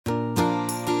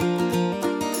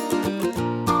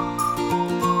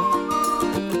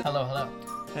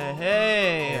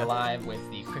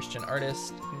Christian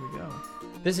Artist. Here we go.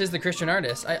 This is the Christian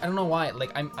Artist. I don't know why.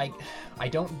 Like I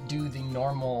don't do the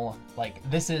normal like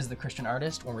this is the Christian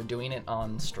Artist when we're doing it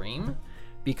on stream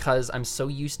because I'm so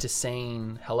used to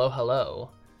saying hello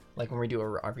like when we do a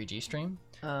RPG stream.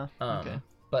 Okay.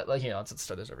 But like let's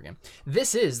start this over again.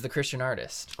 This is the Christian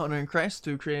Artist. Honoring Christ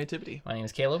through creativity. My name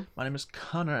is Caleb. My name is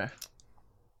Connor.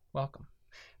 Welcome.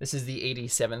 This is the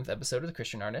 87th episode of the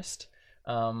Christian Artist.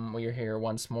 We are here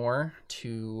once more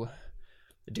to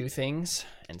do things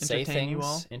and say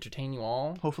things, entertain you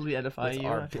all, hopefully edify you.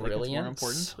 Our I feel brilliance. like it's more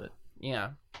important, but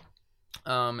yeah.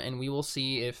 And we will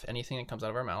see if anything that comes out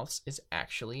of our mouths is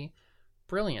actually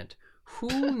brilliant.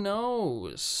 Who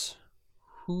knows?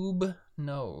 Who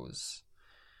knows?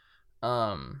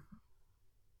 All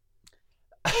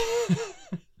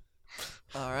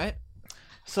right.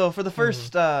 So for the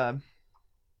first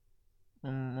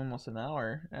almost an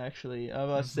hour actually of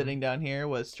us sitting down here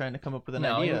was trying to come up with an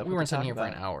idea. No, we weren't sitting here for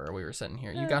an hour. We were sitting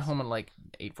here. You got home at like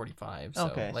 8:45, so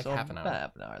okay, like so half an hour. About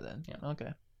half an hour then. Yeah.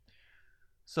 Okay.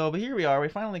 So, but here we are. We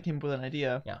finally came up with an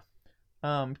idea. Yeah.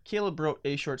 Caleb wrote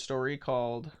a short story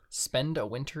called "Spend a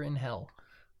Winter in Hell."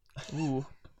 Ooh.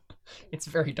 It's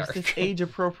very dark. Is this age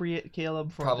appropriate,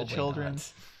 Caleb, for Probably the children?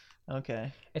 Not.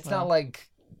 Okay. It's not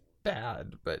like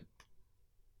bad, but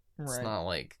it's right. not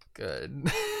like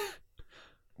good.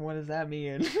 What does that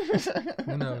mean?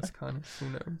 Who knows, Connor? Who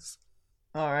knows?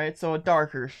 All right, so a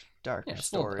darker Yeah,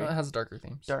 story. It has darker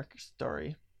themes. Darker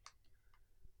story.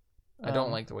 I don't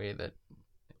like the way that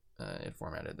it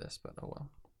formatted this, but oh well.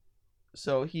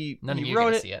 So he None of you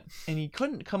wrote get to see it. and he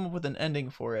couldn't come up with an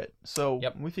ending for it. So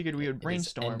we figured we would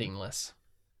brainstorm endingless.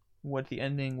 What the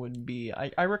ending would be.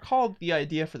 I recalled the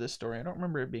idea for this story. I don't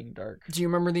remember it being dark. Do you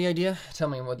remember the idea? Tell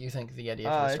me what you think the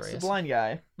idea for the story is. It's a blind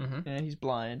guy, Mm-hmm. and he's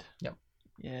blind. Yep.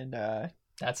 And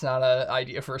that's not an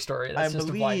idea for a story. That's just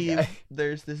a blind guy.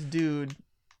 There's this dude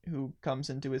who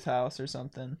comes into his house or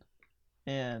something,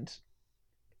 and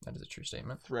that is a true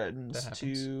statement. Threatens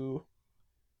to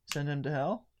send him to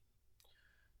hell.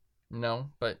 No,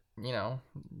 but he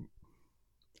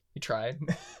tried.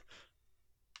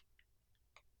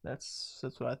 That's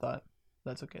what I thought.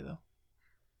 That's okay though.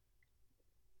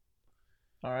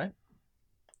 All right.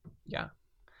 Yeah.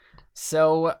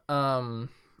 So I'm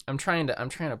trying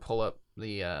to pull up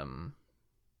the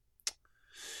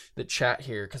chat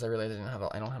here because I realized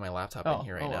I don't have my laptop in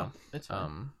here right now. It's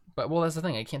fine. But that's the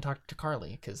thing. I can't talk to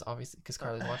Carly because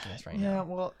Carly's watching this right now. Yeah.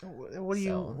 Well, what do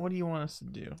you want us to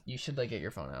do? You should like get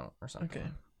your phone out or something.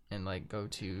 Okay. And like go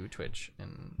to Twitch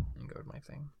and go to my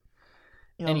thing.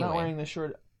 I'm not wearing the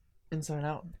shirt inside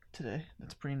out today.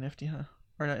 That's pretty nifty, huh?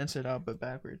 Or not inside out, but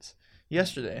backwards.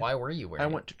 Yesterday. Why were you wearing? I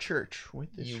went to church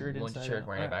with this shirt inside out. You went to church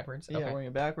wearing it backwards? Yeah, wearing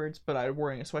it backwards, but I was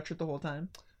wearing a sweatshirt the whole time.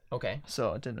 Okay.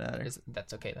 So it didn't matter.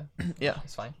 That's okay then. Yeah.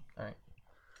 It's fine. All right.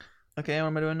 Okay, what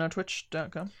am I doing now?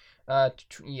 Twitch.com?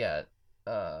 Yeah.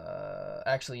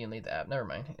 Actually, you need the app. Never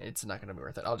mind. It's not gonna be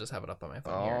worth it. I'll just have it up on my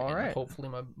phone here. All right. Hopefully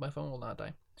my phone will not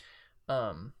die.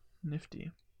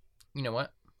 Nifty. You know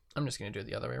what? I'm just gonna do it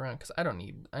the other way around because I don't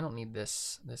need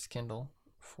this Kindle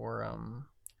for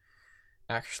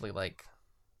actually like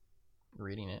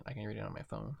reading it. I can read it on my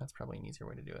phone. That's probably an easier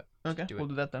way to do it. Okay, we'll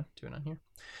do that then. Do it on here.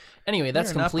 Anyway,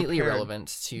 that's completely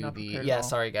irrelevant to not the. Yeah,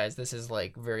 sorry guys. This is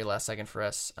like very last second for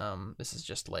us. This is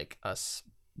just like us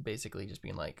basically just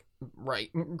being like, right,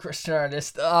 Christian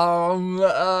Artist.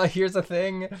 Here's the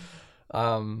thing.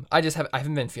 I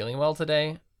haven't been feeling well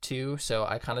today too, so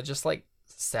I kind of just like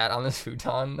sat on this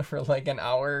futon for like an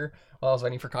hour while I was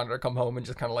waiting for Connor to come home and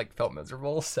just kind of like felt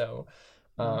miserable. So,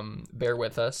 bear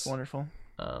with us. Wonderful.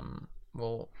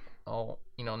 I'll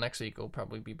next week will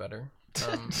probably be better.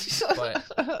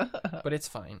 But it's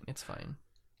fine. It's fine.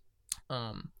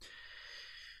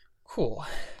 Cool.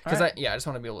 Because I just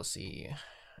want to be able to see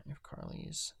if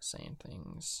Carly's saying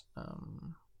things.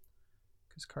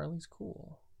 Because Carly's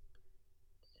cool.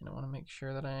 And I want to make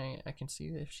sure that I can see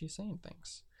if she's saying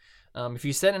things. If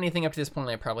you said anything up to this point,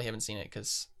 I probably haven't seen it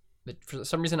because for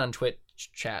some reason on Twitch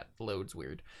chat loads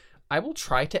weird. I will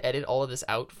try to edit all of this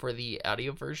out for the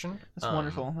audio version. That's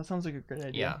wonderful. That sounds like a great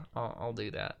idea. Yeah, I'll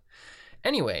do that.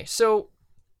 Anyway, so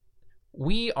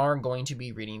we are going to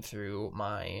be reading through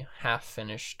my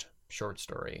half-finished short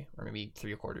story, or maybe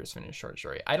 3/4 finished short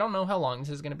story. I don't know how long this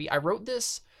is going to be. I wrote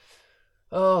this,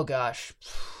 oh gosh,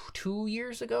 2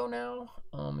 years ago now.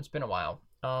 It's been a while.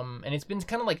 And it's been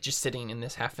kind of like just sitting in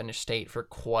this half-finished state for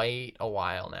quite a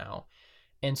while now.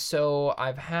 And so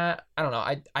I don't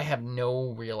know, I have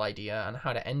no real idea on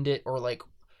how to end it or like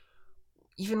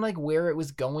even like where it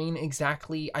was going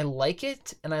exactly. I like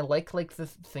it and I like the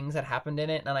things that happened in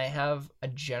it, and I have a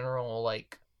general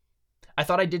like I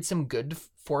thought I did some good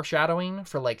foreshadowing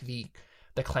for like the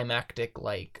climactic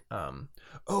like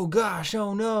oh gosh,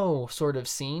 oh no sort of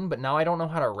scene, but now I don't know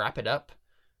how to wrap it up.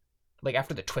 Like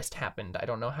after the twist happened, I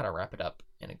don't know how to wrap it up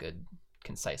in a good,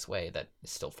 concise way that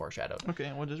is still foreshadowed.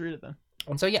 Okay, we'll just read it then.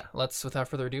 And so yeah, let's, without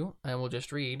further ado, I will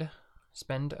just read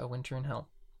Spend a Winter in Hell.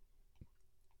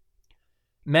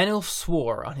 Manulf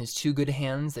swore on his 2 good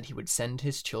hands that he would send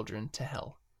his children to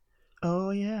hell. Oh,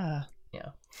 yeah. Yeah.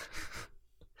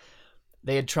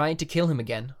 They had tried to kill him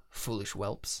again, foolish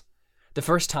whelps. The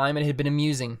first time it had been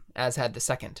amusing, as had the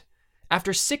second.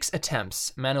 After 6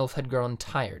 attempts, Manulf had grown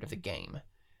tired of the game.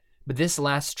 But this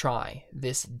last try,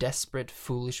 this desperate,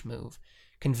 foolish move,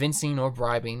 convincing or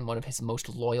bribing one of his most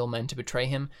loyal men to betray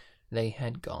him, they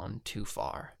had gone too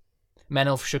far.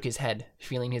 Manulf shook his head,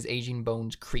 feeling his aging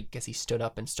bones creak as he stood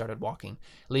up and started walking,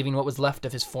 leaving what was left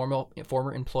of his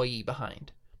former employee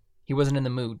behind. He wasn't in the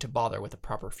mood to bother with a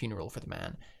proper funeral for the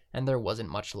man, and there wasn't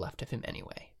much left of him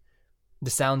anyway. The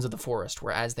sounds of the forest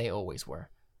were as they always were.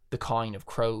 The cawing of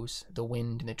crows, the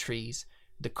wind in the trees,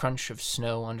 the crunch of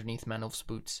snow underneath Manulf's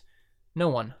boots. No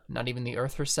one, not even the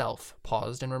earth herself,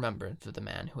 paused in remembrance of the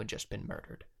man who had just been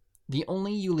murdered. The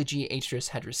only eulogy Atreus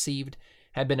had received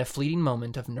had been a fleeting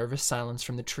moment of nervous silence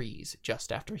from the trees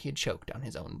just after he had choked on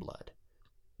his own blood.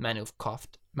 Manulf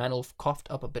coughed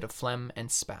up a bit of phlegm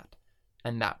and spat,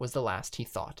 and that was the last he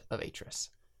thought of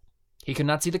Atreus. He could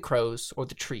not see the crows, or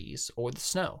the trees, or the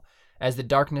snow, as the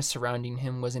darkness surrounding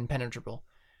him was impenetrable,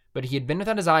 but he had been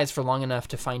without his eyes for long enough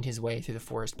to find his way through the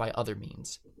forest by other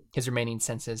means. His remaining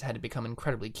senses had become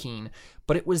incredibly keen,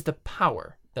 but it was the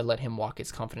power that let him walk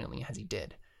as confidently as he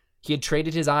did. He had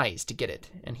traded his eyes to get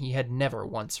it, and he had never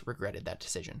once regretted that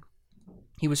decision.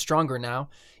 He was stronger now,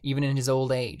 even in his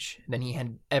old age, than he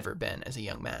had ever been as a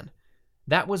young man.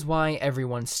 That was why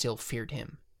everyone still feared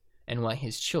him, and why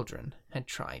his children had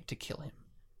tried to kill him.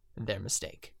 Their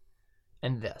mistake.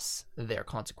 And thus, their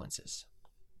consequences.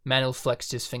 Manulf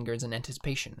flexed his fingers in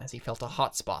anticipation as he felt a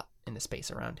hot spot in the space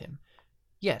around him.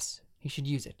 Yes, he should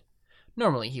use it.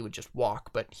 Normally he would just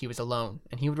walk, but he was alone,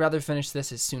 and he would rather finish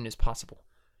this as soon as possible.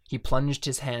 He plunged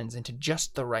his hands into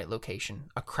just the right location,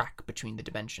 a crack between the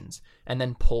dimensions, and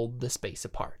then pulled the space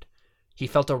apart. He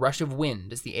felt a rush of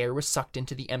wind as the air was sucked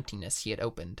into the emptiness he had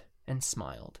opened, and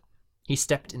smiled. He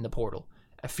stepped in the portal,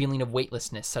 a feeling of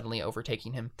weightlessness suddenly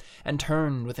overtaking him, and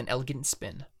turned with an elegant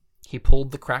spin. He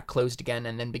pulled the crack closed again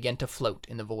and then began to float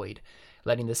in the void,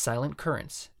 letting the silent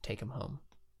currents take him home.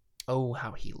 Oh,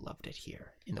 how he loved it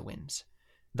here, in the winds.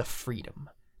 The freedom,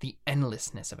 the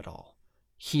endlessness of it all.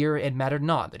 Here it mattered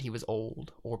not that he was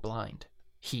old or blind.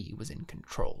 He was in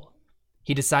control.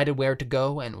 He decided where to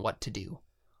go and what to do.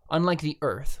 Unlike the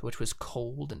earth, which was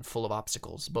cold and full of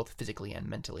obstacles, both physically and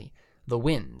mentally, the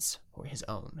winds were his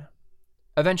own.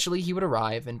 Eventually he would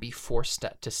arrive and be forced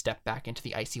to step back into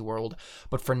the icy world,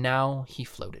 but for now he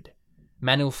floated.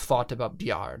 Manulf thought about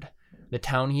Bjard, the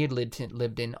town he had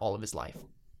lived in all of his life.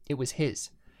 It was his,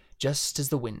 just as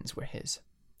the winds were his.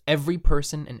 Every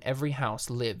person and every house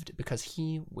lived because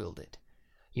he willed it.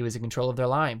 He was in control of their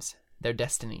lives, their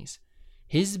destinies.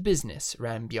 His business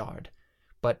ran Bjard,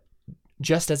 but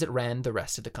just as it ran the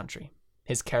rest of the country.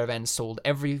 His caravans sold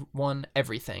everyone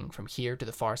everything from here to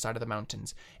the far side of the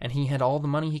mountains, and he had all the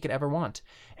money he could ever want.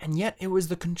 And yet it was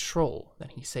the control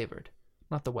that he savored,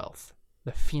 not the wealth,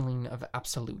 the feeling of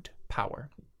absolute power.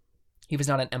 He was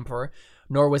not an emperor,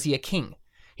 nor was he a king.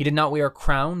 He did not wear a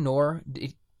crown,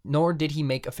 nor did he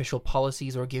make official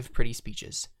policies or give pretty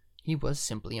speeches. He was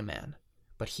simply a man,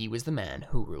 but he was the man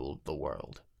who ruled the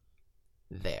world.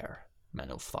 There,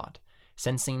 Manulf thought,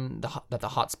 sensing that the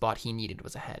hot spot he needed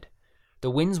was ahead.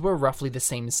 The winds were roughly the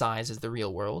same size as the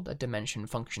real world, a dimension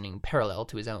functioning parallel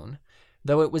to his own,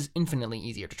 though it was infinitely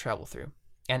easier to travel through,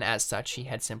 and as such he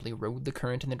had simply rode the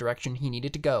current in the direction he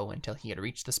needed to go until he had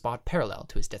reached the spot parallel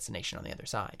to his destination on the other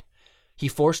side. He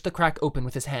forced the crack open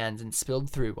with his hands and spilled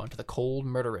through onto the cold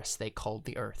murderess they called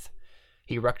the earth.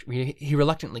 He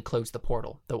reluctantly closed the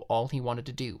portal, though all he wanted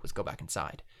to do was go back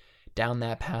inside. Down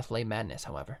that path lay madness,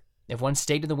 however. If one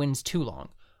stayed in the winds too long,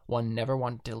 one never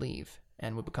wanted to leave,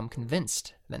 and would become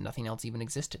convinced that nothing else even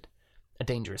existed. A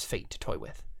dangerous fate to toy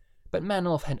with. But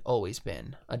Manulf had always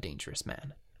been a dangerous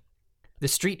man. The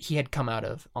street he had come out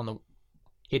of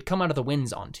the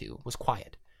winds onto was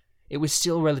quiet. It was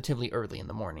still relatively early in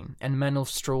the morning, and Manulf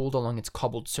strolled along its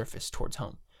cobbled surface towards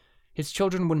home. His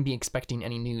children wouldn't be expecting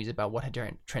any news about what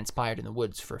had transpired in the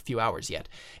woods for a few hours yet,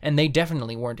 and they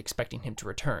definitely weren't expecting him to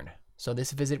return, so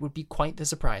this visit would be quite the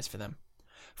surprise for them.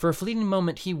 For a fleeting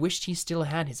moment he wished he still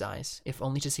had his eyes, if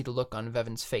only to see the look on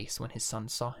Vevin's face when his son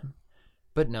saw him.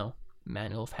 But no,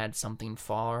 Manulf had something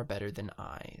far better than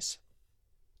eyes.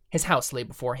 His house lay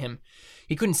before him.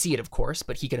 He couldn't see it, of course,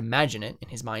 but he could imagine it in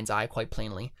his mind's eye quite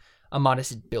plainly. A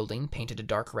modest building, painted a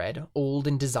dark red, old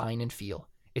in design and feel.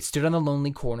 It stood on a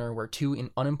lonely corner where two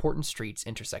unimportant streets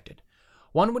intersected.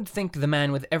 One would think the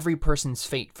man with every person's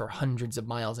fate for hundreds of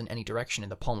miles in any direction in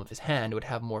the palm of his hand would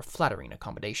have more flattering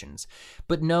accommodations.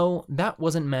 But no, that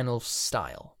wasn't Manulf's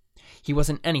style. He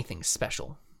wasn't anything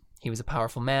special. He was a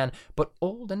powerful man, but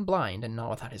old and blind and not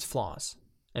without his flaws.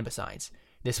 And besides,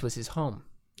 this was his home.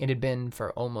 It had been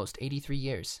for almost 83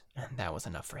 years, and that was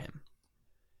enough for him.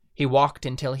 He walked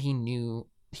until he knew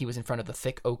he was in front of the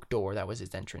thick oak door that was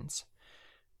his entrance.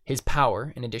 His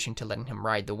power, in addition to letting him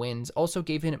ride the winds, also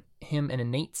gave him an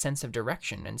innate sense of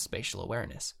direction and spatial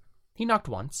awareness. He knocked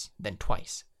once, then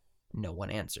twice. No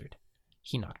one answered.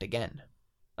 He knocked again.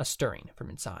 A stirring from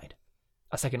inside.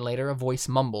 A second later, a voice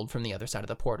mumbled from the other side of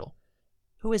the portal.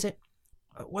 "Who is it?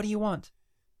 What do you want?"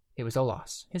 It was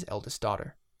Olas, his eldest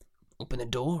daughter. "Open the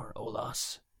door,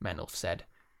 Olas," Manulf said,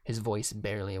 his voice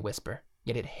barely a whisper,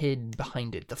 yet it hid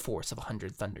behind it the force of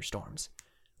 100 thunderstorms.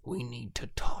 "We need to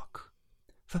talk."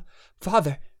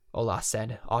 Father, Olas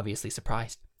said, obviously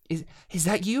surprised. Is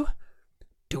that you?"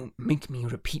 "Don't make me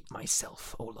repeat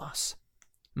myself, Olas."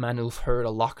 Manulf heard a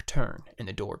lock turn, and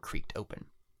the door creaked open.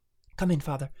 "Come in,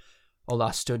 Father."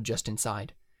 Olas stood just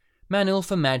inside.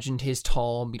 Manulf imagined his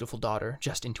tall, beautiful daughter,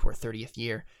 just into her 30th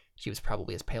year. She was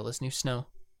probably as pale as new snow.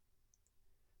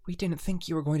 "We didn't think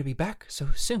you were going to be back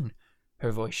so soon."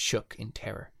 Her voice shook in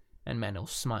terror, and Manulf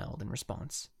smiled in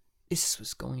response. "This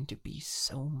was going to be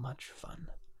so much fun."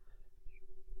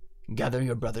 "Gather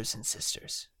your brothers and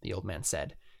sisters," the old man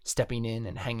said, stepping in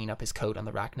and hanging up his coat on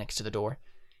the rack next to the door.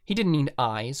 He didn't need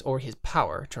eyes or his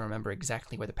power to remember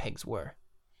exactly where the pegs were.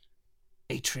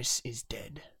 "Atris is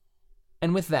dead."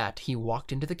 And with that, he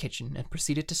walked into the kitchen and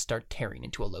proceeded to start tearing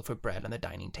into a loaf of bread on the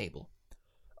dining table.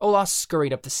 Olas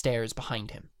scurried up the stairs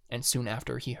behind him, and soon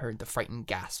after he heard the frightened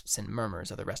gasps and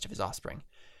murmurs of the rest of his offspring.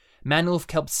 Manulf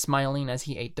kept smiling as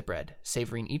he ate the bread,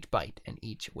 savoring each bite and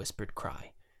each whispered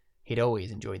cry. He'd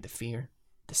always enjoyed the fear,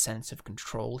 the sense of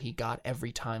control he got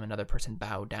every time another person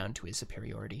bowed down to his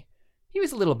superiority. He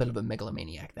was a little bit of a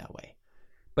megalomaniac that way,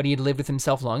 but he had lived with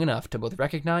himself long enough to both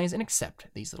recognize and accept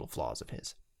these little flaws of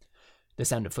his. The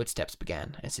sound of footsteps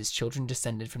began as his children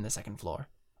descended from the second floor.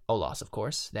 Olas, of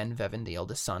course, then Vevin, the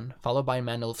eldest son, followed by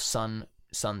Manulf's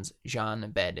sons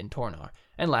Jean, Bed, and Tornar,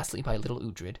 and lastly by little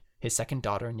Uhtred, his second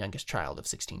daughter and youngest child of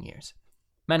 16 years.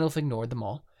 Manulf ignored them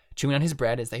all, chewing on his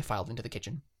bread as they filed into the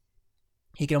kitchen.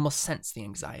 He could almost sense the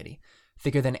anxiety,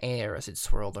 thicker than air as it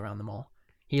swirled around them all.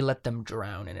 He let them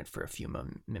drown in it for a few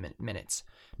minutes,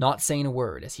 not saying a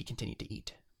word as he continued to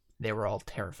eat. They were all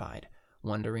terrified,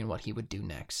 wondering what he would do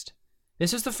next.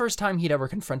 This was the first time he'd ever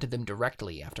confronted them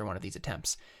directly after one of these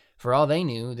attempts. For all they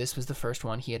knew, this was the first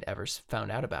one he had ever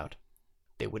found out about.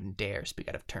 They wouldn't dare speak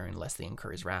out of turn lest they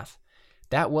incur his wrath.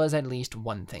 That was at least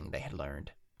one thing they had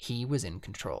learned. He was in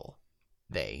control.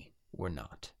 They were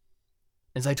not.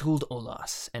 "As I told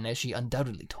Olas, and as she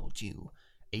undoubtedly told you,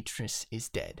 Atris is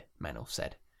dead," Manulf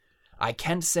said. "I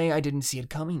can't say I didn't see it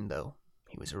coming, though.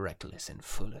 He was reckless and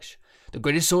foolish. The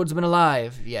greatest swordsman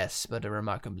alive, yes, but a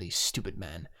remarkably stupid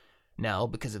man. Now,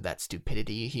 because of that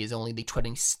stupidity, he is only the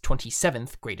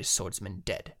 27th greatest swordsman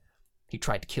dead. He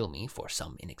tried to kill me for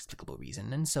some inexplicable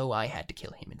reason, and so I had to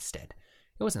kill him instead.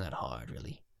 It wasn't that hard,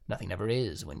 really. Nothing ever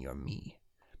is when you're me."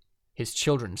 His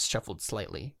children shuffled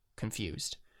slightly,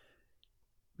 confused.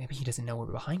 "Maybe he doesn't know we're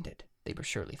behind it," they were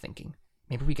surely thinking.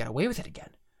 "Maybe we got away with it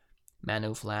again."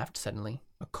 Manulf laughed suddenly,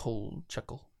 a cold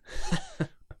chuckle.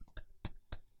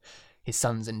 His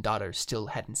sons and daughters still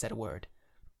hadn't said a word.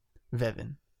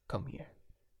 "Vevin, come here."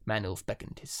 Manulf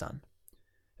beckoned his son.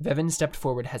 Vevin stepped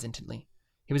forward hesitantly.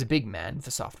 He was a big man with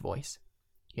a soft voice.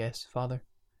 "Yes, father?"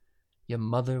 "Your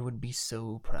mother would be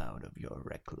so proud of your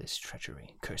reckless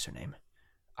treachery. Curse her name."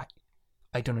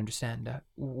 I don't understand.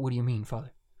 What do you mean,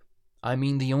 father?" "I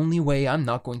mean the only way I'm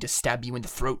not going to stab you in the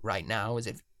throat right now is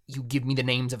if you give me the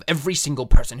names of every single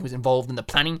person who was involved in the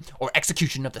planning or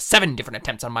execution of the 7 different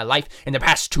attempts on my life in the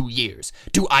past 2 years.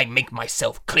 Do I make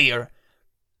myself clear?"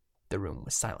 The room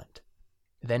was silent.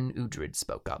 Then Uhtred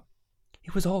spoke up.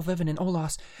 "It was all Vevin and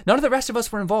Olas. None of the rest of us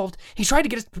were involved. He tried to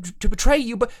get us to betray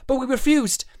you, but we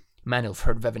refused." Manulf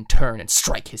heard Vevin turn and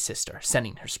strike his sister,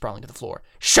 sending her sprawling to the floor.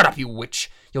 "Shut up, you witch!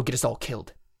 You'll get us all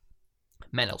killed."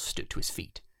 Manulf stood to his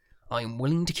feet. "I am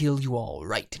willing to kill you all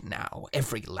right now,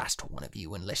 every last one of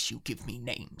you, unless you give me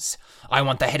names. I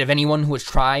want the head of anyone who has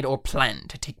tried or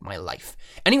planned to take my life.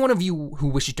 Any one of you who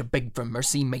wishes to beg for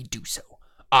mercy may do so.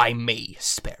 I may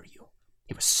spare you."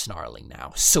 He was snarling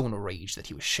now, so enraged that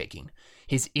he was shaking.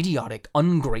 His idiotic,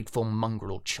 ungrateful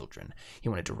mongrel children. He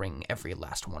wanted to wring every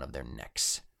last one of their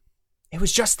necks. It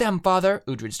was just them, father,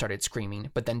 Uhtred started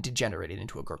screaming, but then degenerated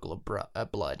into a gurgle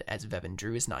of blood as Vebin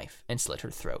drew his knife and slit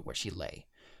her throat where she lay.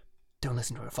 Don't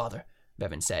listen to her, father,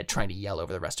 Vebin said, trying to yell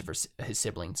over the rest of his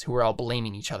siblings, who were all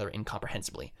blaming each other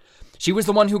incomprehensibly. She was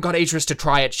the one who got Atreus to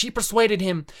try it. She persuaded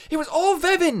him. It was all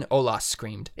Vebin, Olas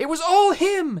screamed. It was all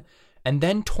him! And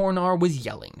then Tornar was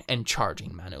yelling and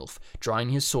charging Manulf, drawing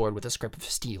his sword with a scrip of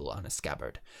steel on a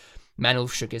scabbard.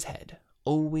 Manulf shook his head,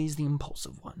 always the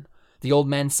impulsive one. The old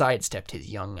man sidestepped his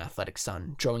young, athletic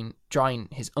son, drawing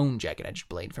his own jagged-edged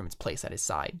blade from its place at his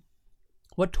side.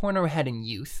 What Tornar had in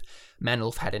youth,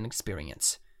 Manulf had in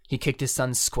experience. He kicked his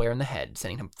son square in the head,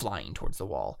 sending him flying towards the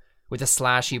wall. With a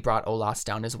slash, he brought Olas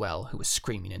down as well, who was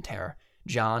screaming in terror.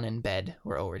 Jon and Bed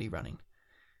were already running.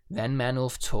 Then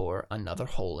Manulf tore another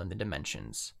hole in the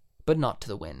dimensions, but not to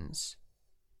the winds.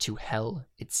 To hell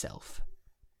itself.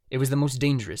 It was the most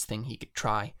dangerous thing he could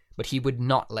try, but he would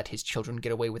not let his children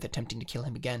get away with attempting to kill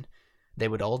him again. They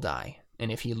would all die,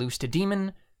 and if he loosed a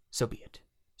demon, so be it.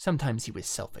 Sometimes he was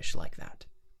selfish like that.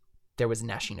 There was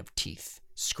gnashing of teeth,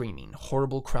 screaming,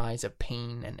 horrible cries of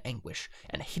pain and anguish,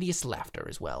 and hideous laughter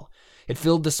as well. It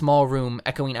filled the small room,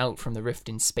 echoing out from the rift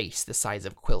in space the size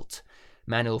of a quilt.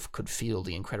 Manulf could feel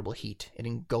the incredible heat. It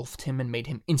engulfed him and made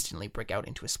him instantly break out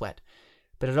into a sweat.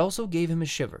 But it also gave him a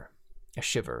shiver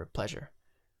of pleasure.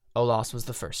 Olas was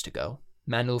the first to go.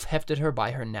 Manulf hefted her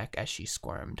by her neck as she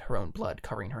squirmed, her own blood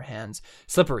covering her hands,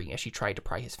 slippery as she tried to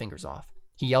pry his fingers off.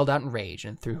 He yelled out in rage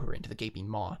and threw her into the gaping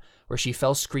maw, where she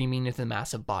fell screaming into the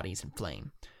mass of bodies in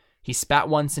flame. He spat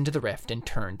once into the rift and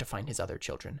turned to find his other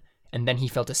children, and then he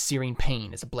felt a searing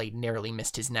pain as a blade narrowly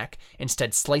missed his neck,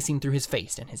 instead slicing through his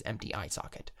face and his empty eye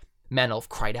socket. Manulf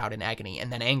cried out in agony,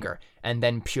 and then anger, and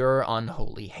then pure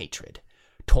unholy hatred.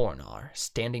 Tornar,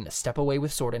 standing a step away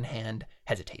with sword in hand,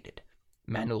 hesitated.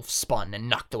 Manulf spun and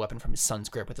knocked the weapon from his son's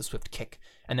grip with a swift kick,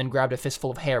 and then grabbed a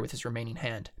fistful of hair with his remaining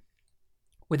hand.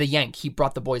 With a yank, he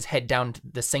brought the boy's head down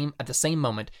at the same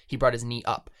moment he brought his knee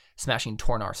up, smashing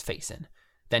Tornar's face in.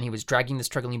 Then he was dragging the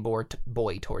struggling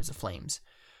boy towards the flames.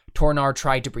 Tornar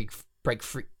tried to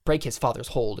break his father's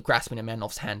hold, grasping at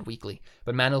Manulf's hand weakly,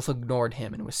 but Manulf ignored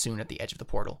him and was soon at the edge of the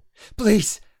portal.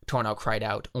 "Please!" Tornar cried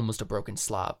out, almost a broken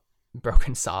sob.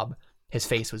 His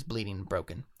face was bleeding and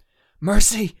broken.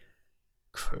 "Mercy!"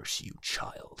 "Curse you,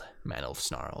 child," Manulf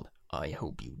snarled. "I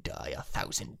hope you die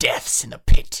 1,000 deaths in the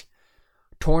pit."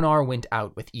 Tornar went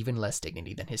out with even less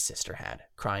dignity than his sister had,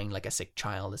 crying like a sick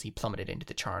child as he plummeted into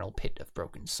the charnel pit of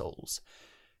broken souls.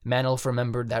 Manulf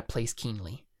remembered that place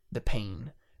keenly. The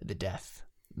pain, the death,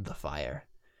 the fire.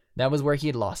 That was where he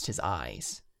had lost his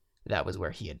eyes. That was where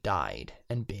he had died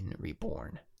and been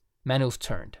reborn. Manulf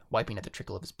turned, wiping at the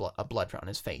trickle of blood on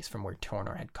his face from where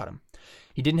Tornar had cut him.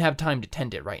 He didn't have time to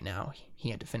tend it right now.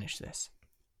 He had to finish this.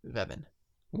 Vebin.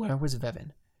 Where was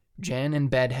Vebin? Jan and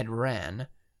Bed had ran.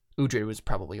 Uhtred was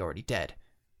probably already dead.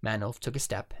 Manulf took a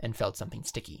step and felt something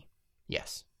sticky.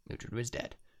 Yes, Uhtred was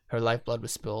dead. Her lifeblood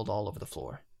was spilled all over the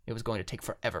floor. It was going to take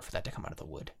forever for that to come out of the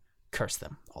wood. Curse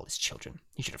them, all his children.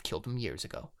 He should have killed them years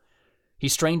ago. He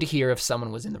strained to hear if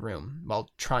someone was in the room, while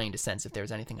trying to sense if there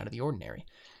was anything out of the ordinary.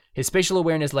 His spatial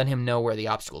awareness let him know where the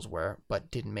obstacles were,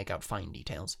 but didn't make out fine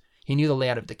details. He knew the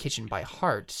layout of the kitchen by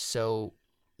heart, so...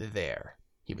 There.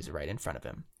 He was right in front of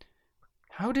him.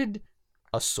 How did...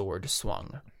 A sword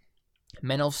swung.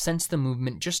 Manulf sensed the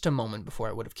movement just a moment before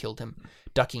it would have killed him,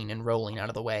 ducking and rolling out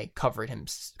of the way, covering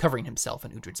himself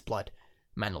in Uhtred's blood.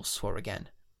 Manulf swore again.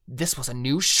 This was a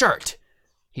new shirt!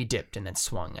 He dipped and then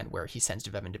swung at where he sensed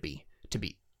Vebin to be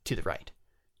to the right.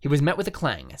 He was met with a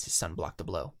clang as his son blocked the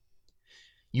blow.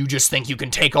 You just think you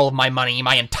can take all of my money,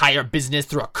 my entire business,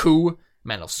 through a coup?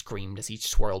 Manulf screamed as he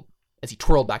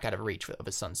twirled back out of reach of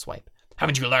his son's swipe.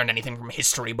 Haven't you learned anything from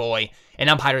history, boy? An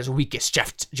empire is weakest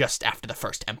just after the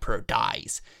first emperor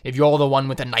dies. If you're the one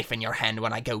with a knife in your hand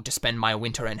when I go to spend my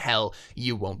winter in hell,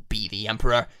 you won't be the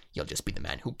emperor. You'll just be the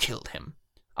man who killed him.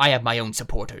 I have my own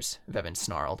supporters, Vebin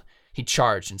snarled. He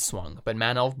charged and swung, but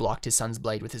Manulf blocked his son's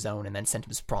blade with his own and then sent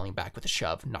him sprawling back with a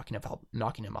shove,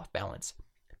 knocking him off balance.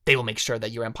 They will make sure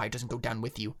that your empire doesn't go down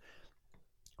with you.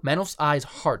 Manulf's eyes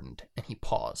hardened, and he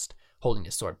paused, holding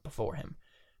his sword before him.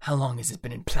 How long has this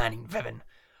been in planning, Vebin?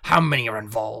 How many are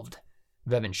involved?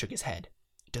 Vebin shook his head.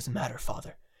 It doesn't matter,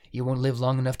 father. You won't live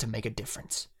long enough to make a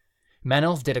difference.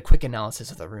 Manulf did a quick analysis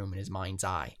of the room in his mind's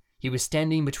eye. He was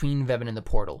standing between Vebin and the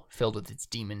portal, filled with its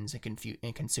demons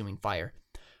and consuming fire.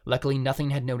 Luckily,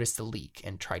 nothing had noticed the leak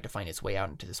and tried to find its way out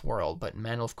into this world, but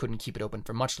Manulf couldn't keep it open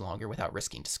for much longer without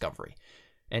risking discovery.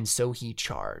 And so he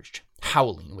charged,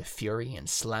 howling with fury and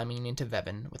slamming into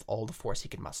Vebin with all the force he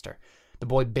could muster. The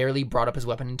boy barely brought up his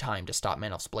weapon in time to stop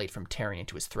Manulf's blade from tearing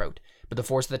into his throat, but the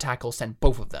force of the tackle sent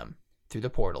both of them through the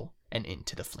portal and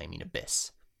into the flaming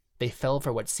abyss. They fell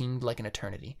for what seemed like an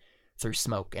eternity, through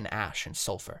smoke and ash and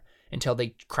sulfur, until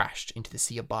they crashed into the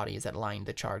sea of bodies that lined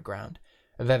the charred ground.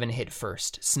 Vevin hit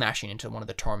first, smashing into one of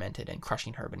the tormented and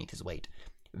crushing her beneath his weight.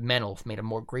 Manulf made a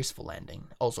more graceful landing,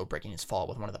 also breaking his fall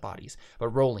with one of the bodies, but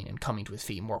rolling and coming to his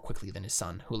feet more quickly than his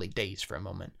son, who lay dazed for a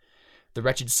moment. The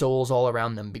wretched souls all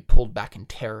around them pulled back in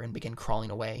terror and began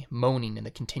crawling away, moaning in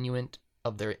the continuance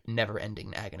of their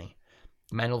never-ending agony.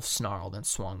 Manulf snarled and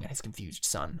swung at his confused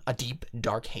son, a deep,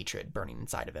 dark hatred burning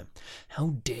inside of him.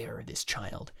 How dare this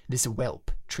child, this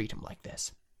whelp, treat him like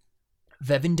this?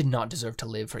 Vevin did not deserve to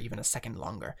live for even a second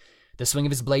longer. The swing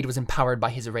of his blade was empowered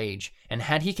by his rage, and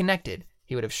had he connected,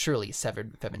 he would have surely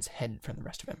severed Vevin's head from the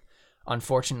rest of him.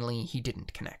 Unfortunately, he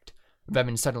didn't connect.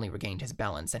 Vevin suddenly regained his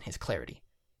balance and his clarity.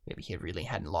 Maybe he really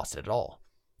hadn't lost it at all,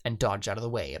 and dodged out of the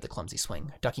way of the clumsy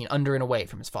swing, ducking under and away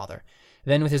from his father.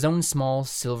 Then, with his own small,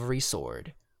 silvery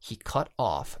sword, he cut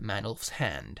off Manulf's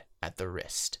hand at the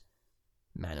wrist.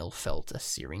 Manulf felt a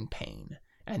searing pain,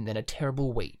 and then a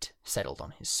terrible weight settled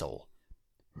on his soul.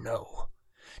 No,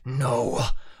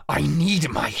 I need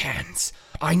my hands.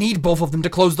 I need both of them to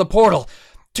close the portal,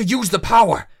 to use the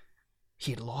power.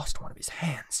 He had lost one of his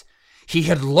hands.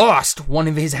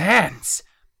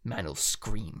 Manulf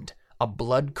screamed, a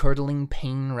blood-curdling,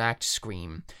 pain-racked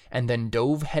scream, and then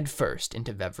dove headfirst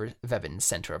into Vevin's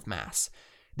center of mass.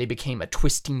 They became a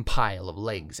twisting pile of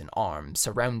legs and arms,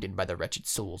 surrounded by the wretched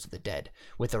souls of the dead,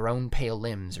 with their own pale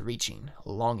limbs reaching,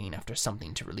 longing after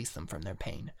something to release them from their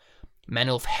pain.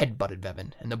 Manulf headbutted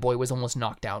Vevin, and the boy was almost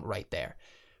knocked out right there.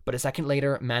 But a second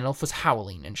later, Manulf was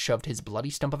howling and shoved his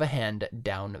bloody stump of a hand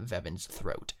down Vevin's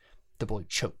throat. The boy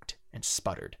choked and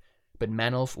sputtered, but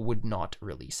Manulf would not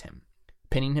release him.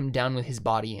 Pinning him down with his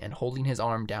body and holding his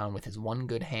arm down with his one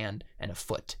good hand and a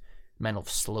foot, Manulf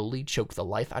slowly choked the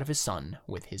life out of his son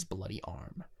with his bloody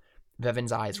arm.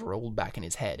 Vevin's eyes rolled back in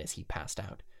his head as he passed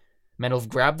out. Manulf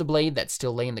grabbed the blade that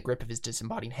still lay in the grip of his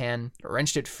disembodied hand,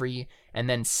 wrenched it free, and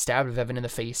then stabbed Vevin in the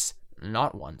face,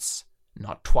 not once,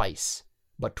 not twice,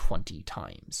 but 20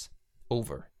 times,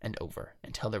 over and over,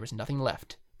 until there was nothing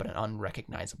left but an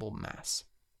unrecognizable mass.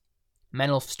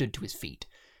 Manulf stood to his feet,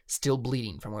 still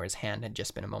bleeding from where his hand had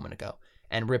just been a moment ago,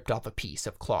 and ripped off a piece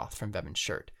of cloth from Vevin's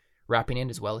shirt, wrapping it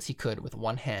as well as he could with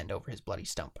one hand over his bloody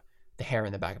stump. The hair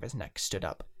in the back of his neck stood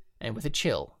up, and with a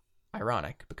chill,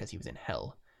 ironic because he was in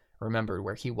hell, remembered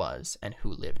where he was and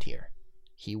who lived here.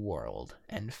 He whirled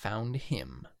and found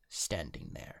him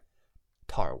standing there.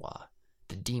 Tarwa,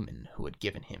 the demon who had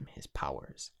given him his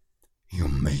powers. You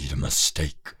made a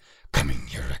mistake coming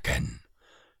here again,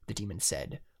 the demon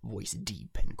said, voice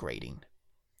deep and grating.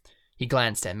 He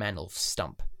glanced at Manulf's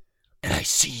stump. And I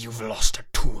see you've lost a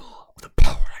tool of the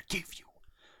power I gave you.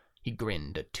 He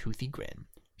grinned a toothy grin.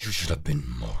 You should have been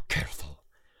more careful.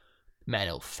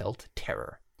 Manulf felt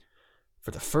terror.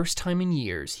 For the first time in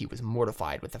years, he was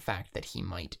mortified with the fact that he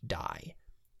might die.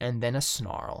 And then a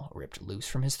snarl ripped loose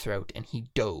from his throat, and he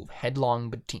dove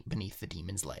headlong beneath the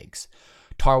demon's legs.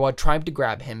 Tarwa tried to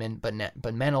grab him,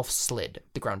 but Manulf slid,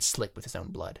 the ground slick with his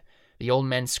own blood. The old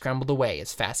man scrambled away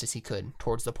as fast as he could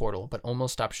towards the portal, but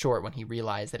almost stopped short when he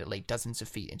realized that it lay dozens of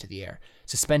feet into the air,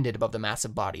 suspended above the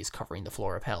massive bodies covering the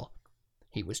floor of hell.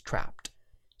 He was trapped.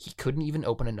 He couldn't even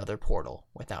open another portal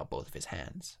without both of his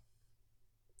hands.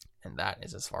 And that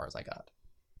is as far as I got.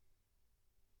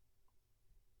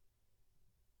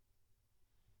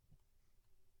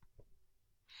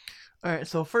 All right,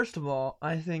 so first of all,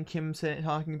 I think him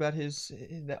talking about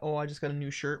I just got a new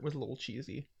shirt was a little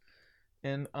cheesy.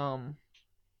 And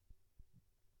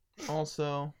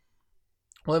also,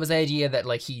 well, it was the idea that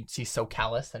like he's so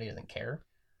callous that he doesn't care.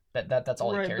 That's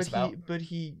all he cares about. But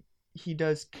he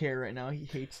does care right now. He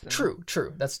hates them. True.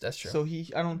 That's true. So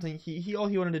I don't think he all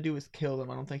he wanted to do was kill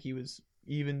them. I don't think he was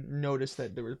even noticed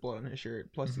that there was blood on his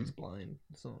shirt. Plus he's blind,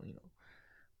 so you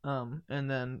know. And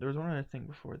then there was one other thing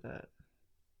before that.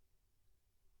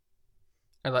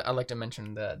 I'd like to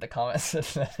mention the comments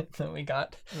that we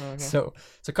got. Oh, okay. So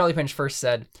Carly Pinch first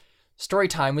said, "Story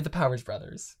time with the Powers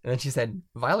brothers," and then she said,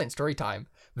 "Violent story time,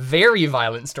 very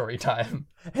violent story time,"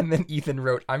 and then Ethan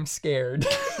wrote, "I'm scared."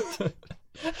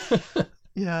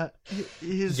 Yeah,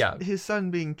 his son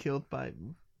being killed by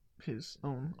his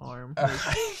own arm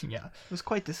was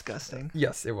quite disgusting.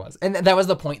 Yes, it was. And that was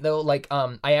the point though. Like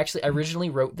I originally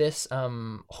wrote this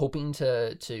hoping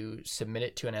to submit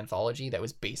it to an anthology that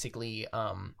was basically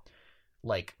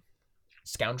like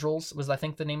Scoundrels was I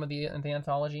think the name of the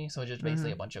anthology. So just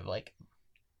basically a bunch of like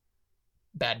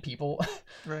bad people.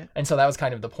 Right. And so that was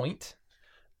kind of the point.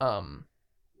 But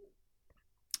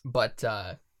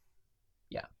yeah.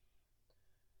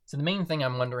 So the main thing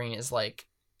I'm wondering is like,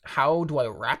 how do I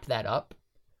wrap that up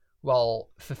while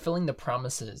fulfilling the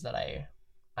promises that I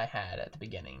had at the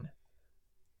beginning,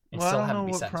 and Well, I still don't have know it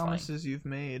be what satisfying. promises you've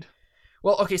made.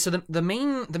 Well, okay, so the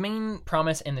main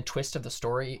promise and the twist of the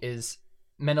story is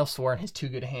Menel swore in his 2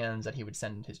 good hands that he would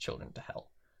send his children to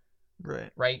hell.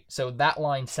 Right. Right? So that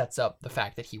line sets up the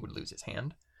fact that he would lose his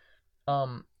hand.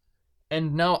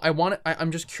 And now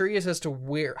I'm just curious as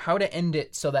to how to end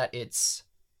it so that it's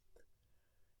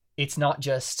not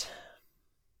just,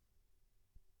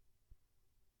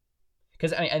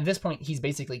 because I mean, at this point he's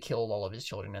basically killed all of his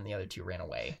children and the other 2 ran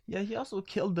away. Yeah, he also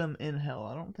killed them in hell.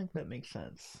 I don't think that makes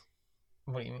sense.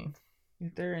 What do you mean?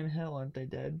 If they're in hell, aren't they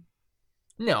dead?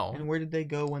 No. And where did they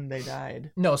go when they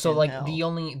died? No, so in like hell?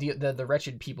 the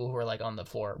wretched people who are like on the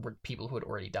floor were people who had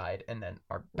already died and then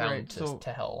are bound Right,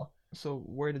 to hell. So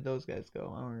where did those guys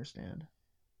go? I don't understand.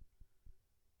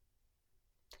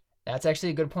 That's actually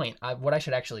a good point. What I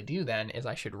should actually do then is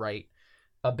I should write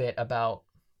a bit about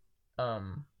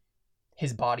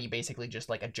his body basically just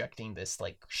like ejecting this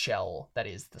like shell that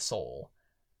is the soul,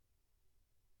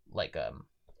 like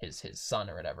his son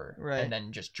or whatever, Right. and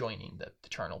then just joining the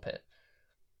charnel pit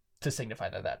to signify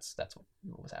that that's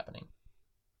what was happening.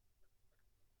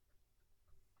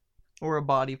 Or a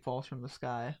body falls from the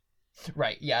sky.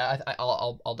 Right. Yeah.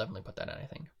 I'll definitely put that in, I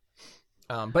think.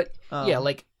 But yeah,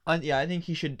 like. I think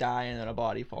he should die and then a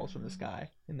body falls from the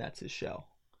sky and that's his shell,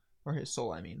 or his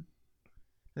soul. I mean,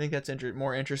 I think that's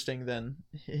more interesting than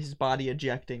his body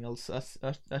ejecting a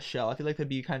shell. I feel like that'd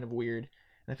be kind of weird,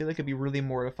 and I feel like it'd be really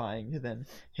mortifying to then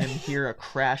him hear a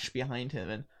crash behind him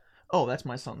and, oh, that's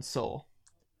my son's soul.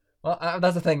 Well,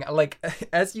 that's the thing. Like,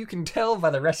 as you can tell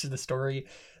by the rest of the story,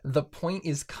 the point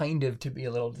is kind of to be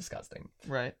a little disgusting.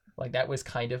 Right. Like, that was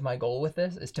kind of my goal with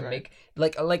this, is to Right.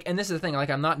 make like, and this is the thing. Like,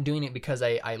 I'm not doing it because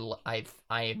I'm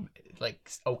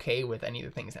like okay with any of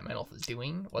the things that Menelf is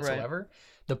doing whatsoever. Right.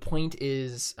 The point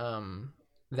is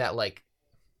that like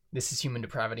this is human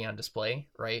depravity on display,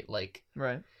 right? Like,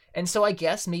 right. And so I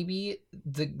guess maybe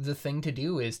the thing to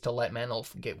do is to let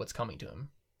Menelf get what's coming to him,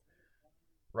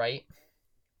 right?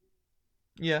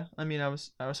 Yeah, I mean, I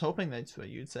was hoping that's what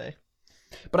you'd say.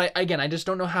 But I just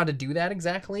don't know how to do that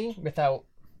exactly without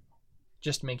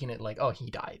just making it like, oh,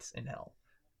 he dies in hell,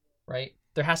 right?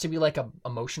 There has to be like a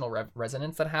emotional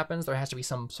resonance that happens. There has to be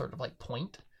some sort of like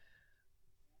point,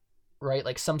 right?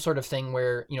 Like some sort of thing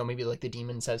where, you know, maybe like the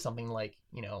demon says something like,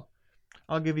 you know,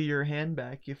 I'll give you your hand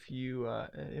back if you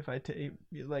if I take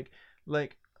like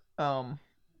what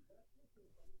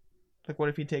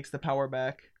if he takes the power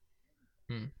back?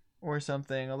 Or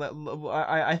something.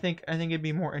 I think it'd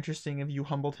be more interesting if you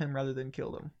humbled him rather than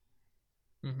killed him.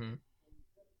 Mm-hmm.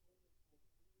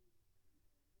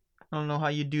 I don't know how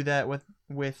you do that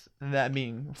with that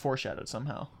being foreshadowed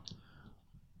somehow.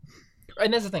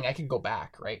 And that's the thing. I could go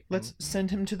back, right? Let's send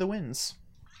him to the winds.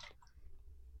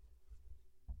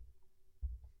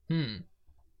 No,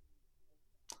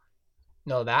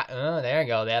 there you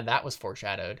go. That was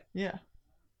foreshadowed. Yeah.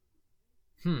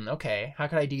 Okay. How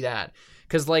could I do that?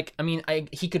 Because, like, I mean,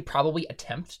 he could probably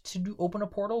attempt to open a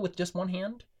portal with just one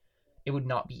hand. It would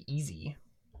not be easy.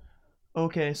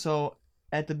 Okay, so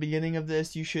at the beginning of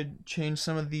this, you should change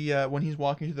some of the, when he's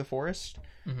walking through the forest,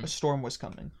 a storm was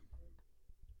coming.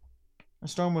 A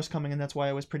storm was coming, and that's why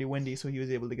it was pretty windy, so he was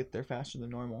able to get there faster than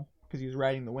normal. Because he was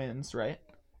riding the winds, right?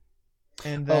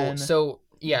 And then... Oh, so,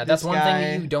 yeah, that's one thing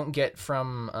that you don't get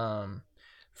from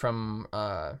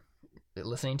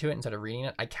listening to it instead of reading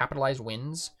it. I capitalized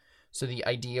winds, so the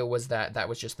idea was that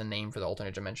was just the name for the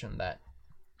alternate dimension that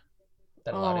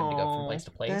allowed him to go from place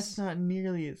to place. That's not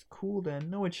nearly as cool then.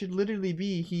 No, it should literally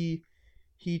be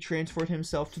he transferred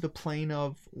himself to the plane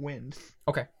of wind.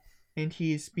 Okay. And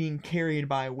he's being carried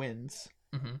by winds.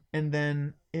 Mm-hmm. And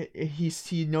then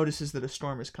he notices that a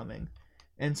storm is coming.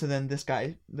 And so then this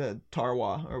guy, the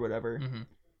Tarwa or whatever,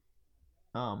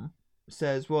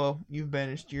 says, well, you've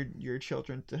banished your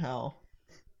children to hell.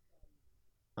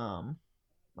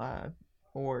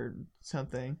 Or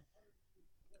something.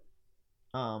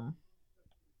 And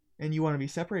you want to be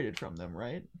separated from them,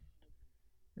 right?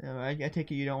 I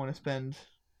take it you don't want to spend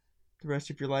the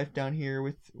rest of your life down here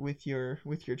with your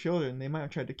children. They might have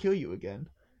tried to kill you again.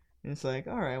 And it's like,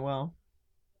 all right, well,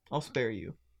 I'll spare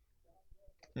you.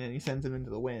 And he sends him into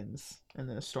the winds, and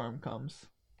then a storm comes.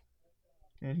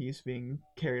 And he's being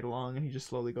carried along, and he just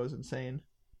slowly goes insane.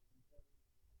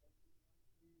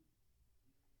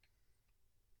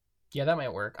 Yeah, that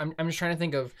might work. I'm just trying to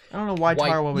think of. I don't know why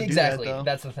Tarwa would do that, though. Exactly,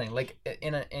 that's the thing. Like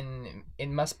it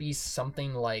must be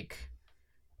something like.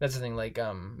 That's the thing. Like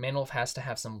Menelf has to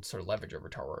have some sort of leverage over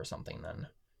Tarwa or something. Then,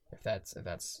 if that's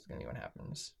gonna be what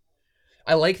happens.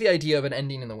 I like the idea of an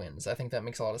ending in the winds. I think that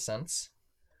makes a lot of sense.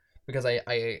 Because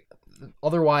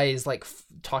otherwise, like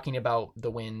talking about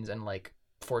the winds and like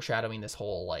foreshadowing this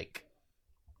whole like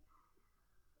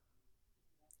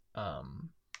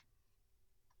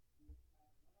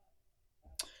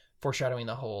foreshadowing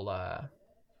the whole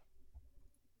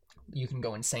you can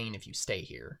go insane if you stay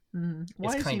here. Why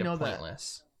it's does he kind know of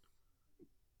pointless.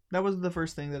 That was the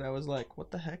first thing that I was like,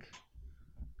 what the heck?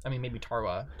 I mean, maybe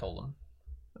Tarwa told him.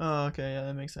 Oh, okay, yeah,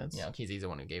 that makes sense. Yeah, he's the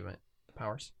one who gave it the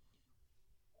powers.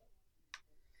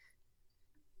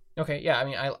 Okay, yeah, I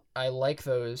mean, I like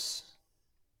those.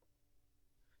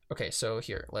 Okay, so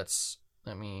here, let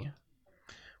me.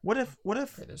 What if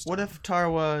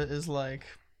Tarwa is like?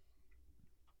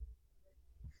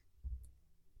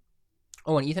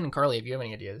 Oh, and Ethan and Carly, if you have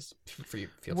any ideas, feel free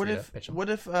to pitch them. What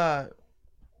if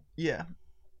yeah,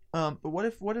 but what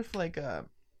if like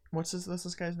what's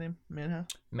this guy's name?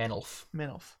 Manulf.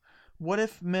 What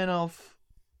if Manulf?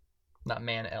 Not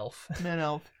man elf.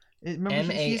 Manulf.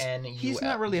 Remember, M-A-N-U-F. he's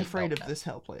not really afraid of this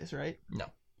hell place, right? No.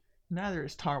 Neither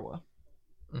is Tarwa.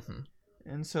 Mm-hmm.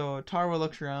 And so Tarwa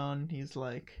looks around. He's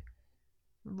like,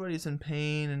 everybody's in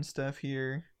pain and stuff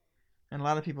here, and a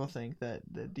lot of people think that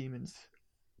the demons,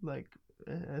 like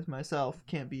as myself,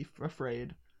 can't be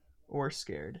afraid or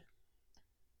scared.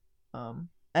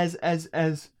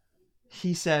 As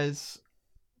he says,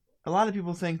 a lot of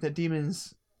people think that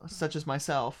demons, such as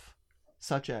myself,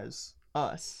 such as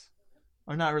us,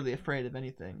 are not really afraid of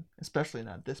anything, especially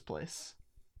not this place.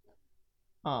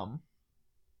 And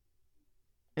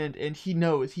he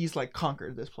knows, he's like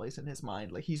conquered this place in his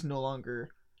mind. Like, he's no longer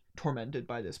tormented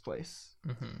by this place.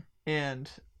 Mm-hmm. And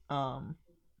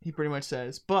he pretty much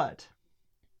says, but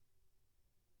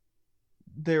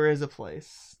there is a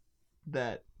place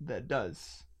that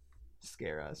does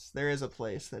scare us. There is a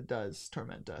place that does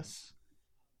torment us,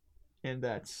 and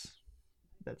that's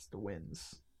the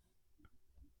winds.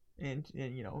 And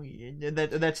you know,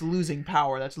 that's losing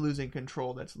power, that's losing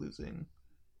control, that's losing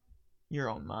your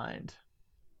own mind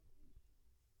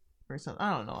or something.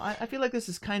 I don't know. I feel like this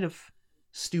is kind of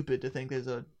stupid to think there's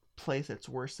a place that's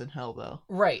worse than hell, though.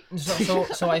 Right.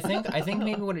 So I think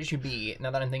maybe what it should be, now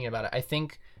that I'm thinking about it, I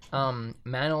think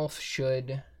Manulf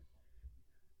should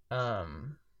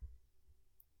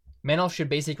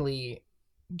basically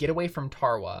get away from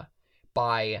Tarwa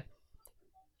by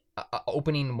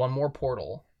opening one more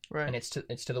portal, right? And it's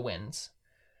to the winds.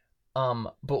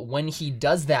 But when he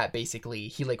does that, basically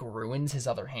he like ruins his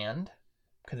other hand,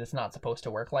 because it's not supposed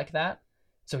to work like that.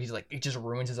 So he's like, it just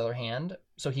ruins his other hand.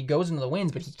 So he goes into the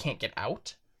winds, but he can't get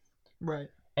out. Right.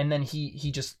 And then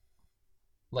he just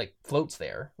like floats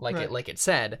there, like right. it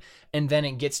said. And then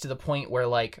it gets to the point where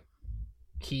like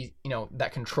he, you know,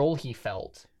 that control he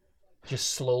felt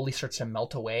just slowly starts to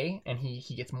melt away, and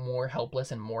he gets more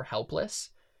helpless and more helpless.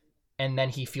 And then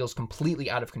he feels completely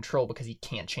out of control because he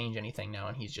can't change anything now,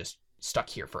 and he's just stuck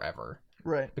here forever.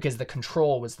 Right. Because the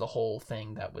control was the whole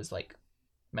thing that was like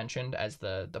mentioned as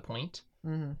the point.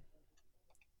 Mm-hmm.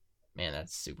 Man,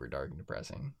 that's super dark and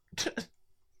depressing.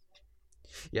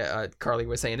 Yeah, Carly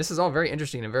was saying, this is all very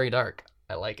interesting and very dark.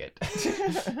 I like it.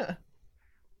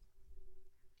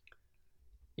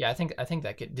 Yeah, I think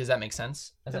that could... Does that make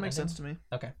sense? That makes sense to me.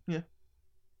 Okay. Yeah.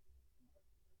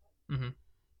 Mm-hmm.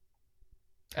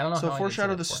 I don't know. So how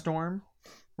foreshadow the storm.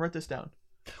 Write this down.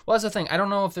 Well, that's the thing. I don't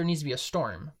know if there needs to be a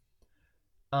storm.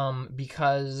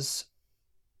 Because...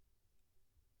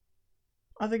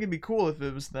 I think it'd be cool if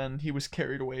it was then he was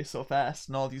carried away so fast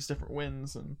and all these different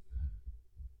winds and...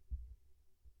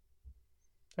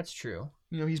 That's true.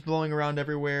 You know, he's blowing around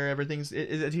everywhere. Everything's...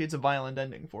 It's a violent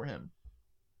ending for him.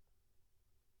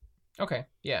 Okay,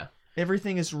 yeah.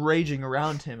 Everything is raging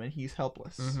around him and he's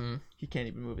helpless. Mm-hmm. He can't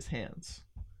even move his hands.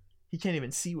 He can't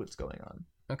even see what's going on.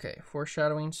 Okay,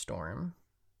 foreshadowing storm.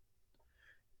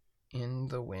 In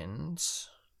the winds.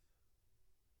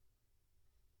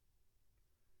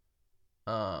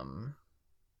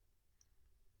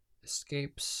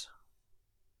 Escapees?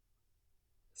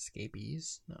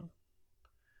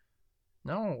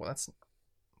 No,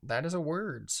 that is a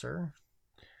word, sir.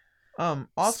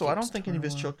 Also, I don't think any of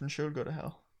his children should go to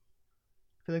hell.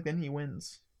 I feel like then he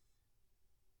wins.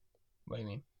 What do you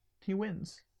mean? He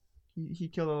wins. He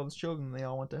killed all of his children and they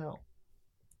all went to hell.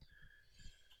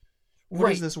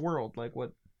 What is this world? Like,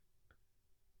 what?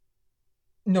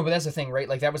 No, but that's the thing, right?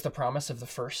 Like, that was the promise of the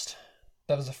first...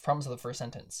 That was the promise of the first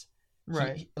sentence.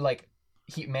 Right.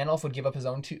 Manulf would give up he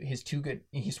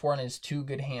swore on his two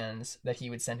good hands that he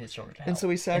would send his children to hell. And so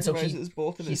he sacrifices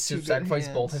both of his two good hands. He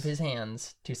sacrificed both of his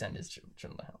hands to send his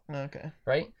children to hell. Okay.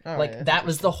 Right? That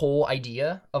was the whole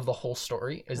idea of the whole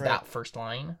story, is that first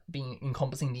line being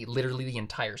encompassing literally the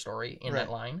entire story in that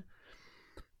line.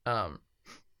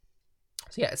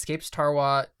 So yeah, escapes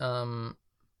Tarwat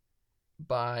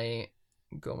by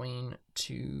going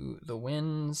to the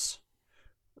Wind's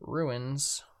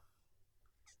ruins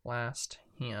last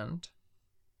hand.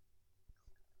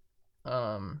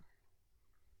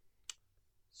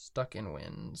 Stuck in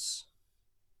Winds.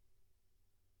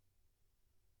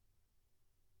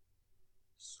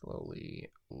 Slowly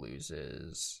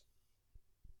loses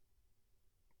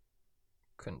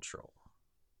control.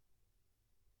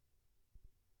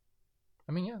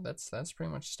 I mean, yeah, that's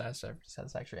pretty much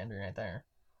satisfactory ending right there.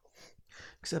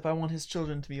 Except I want his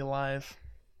children to be alive.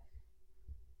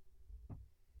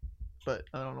 But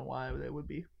I don't know why they would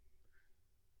be.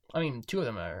 I mean, 2 of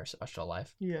them are still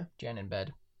alive. Yeah. Jan and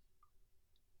Bed.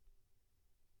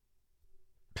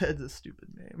 Bed's a stupid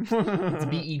name. It's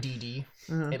Bedd.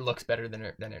 Uh-huh. It looks better than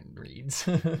it reads.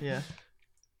 Yeah.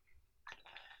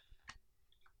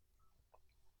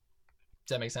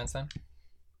 Does that make sense then?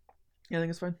 Yeah, I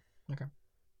think it's fine.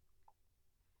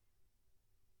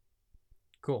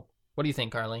 Cool. What do you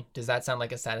think, Carly? Does that sound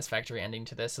like a satisfactory ending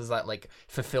to this? Does that like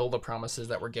fulfill the promises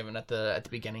that were given at the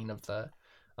beginning of the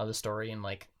story and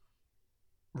like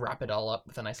wrap it all up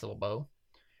with a nice little bow?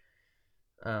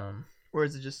 Or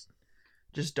is it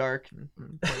just dark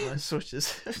and pointless, which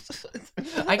is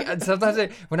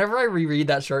whenever I reread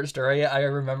that short story, I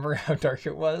remember how dark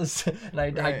it was, and I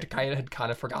Right. had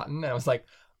kind of forgotten. And I was like,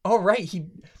 "Oh right, he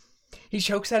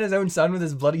chokes at his own son with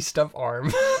his bloody stuff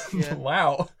arm." Yeah.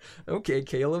 Wow. Okay,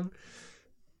 Caleb.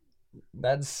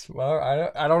 That's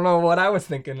I don't know what I was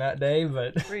thinking that day,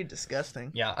 but very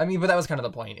disgusting. yeah, I mean, but that was kind of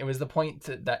the point. It was the point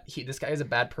that this guy is a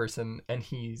bad person and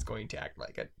he's going to act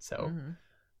like it. So, Mhm.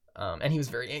 And he was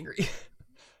very angry.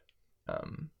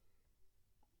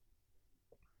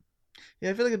 Yeah,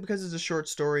 I feel like because it's a short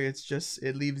story,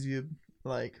 it leaves you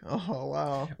like, oh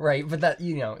wow. Right, but that,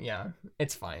 yeah,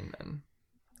 it's fine then.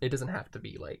 It doesn't have to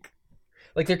be like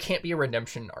there can't be a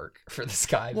redemption arc for this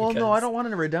guy. Well, because, no, I don't want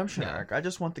a redemption No. arc. I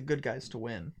just want the good guys to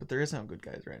win, but there is no good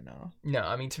guys right now. No,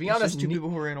 I mean, to be It's honest, just 2 people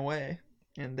who ran away,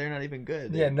 and they're not even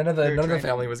good. yeah, none of They're the trying to-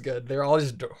 family was good. They were all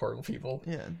just horrible people.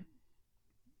 Yeah,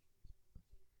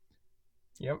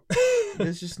 Yep.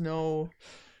 there's just no.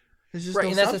 There's just Right, no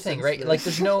and that's the thing, substance right? to Like,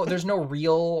 this. there's no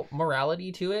real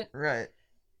morality to it, Right.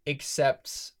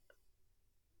 except.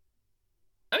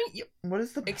 I mean, What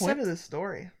is the Except- point of this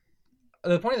story?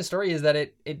 the point of the story is that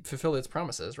it fulfilled its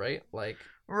promises, right? Like,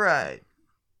 Right.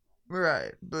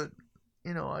 Right. But,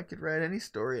 I could write any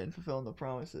story and fulfill the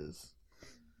promises.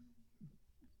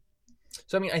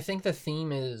 so I mean, I think the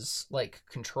theme is like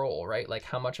control, right? Like,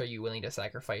 how much are you willing to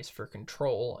sacrifice for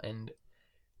control? And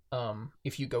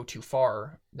if you go too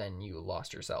far, then you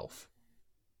lost yourself.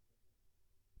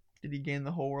 Did he gain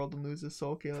the whole world and lose his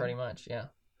soul, Caleb? Pretty much, yeah.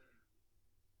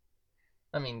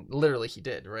 I mean, literally, he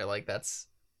did, right? Like, that's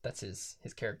his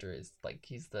character is like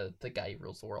he's the guy who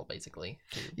rules the world, basically.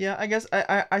 Yeah, I guess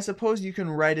I suppose you can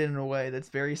write it in a way that's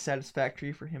very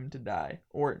satisfactory for him to die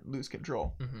or lose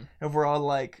control. Mm-hmm. If we're all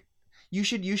like, you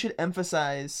should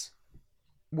emphasize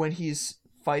when he's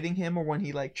fighting him or when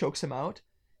he like chokes him out,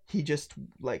 he just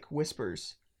like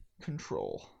whispers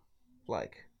control,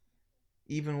 like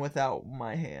even without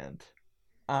my hand,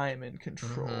 I'm in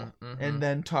control. Mm-hmm. And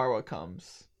then Tarwa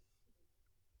comes.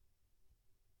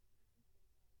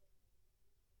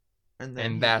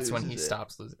 And that's when he loses it.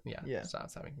 stops losing. Yeah.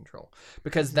 Stops having control,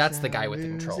 because that's the guy with the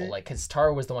Lose control. it. Like, because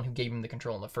Tara was the one who gave him the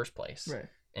control in the first place, Right.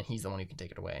 and he's the one who can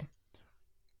take it away.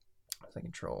 The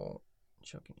control,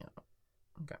 choking out.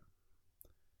 Okay.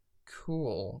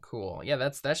 Cool. Yeah,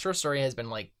 that short story has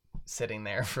been like sitting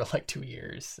there for like 2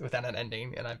 years without an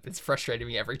ending, and it's frustrated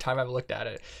me every time I've looked at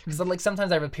it, because like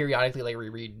sometimes I would periodically like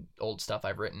reread old stuff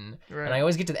I've written, Right. and I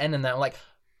always get to the end and then I'm like,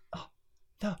 oh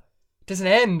no, it doesn't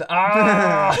end.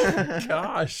 Ah,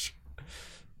 gosh.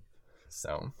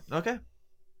 So Okay.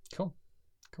 cool.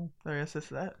 I guess that's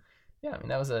that. Yeah, I mean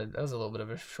that was a little bit of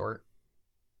a short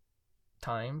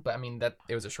time, but I mean that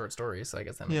it was a short story, so I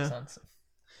guess that makes Yeah. sense.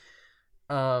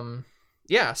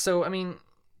 Yeah. So I mean,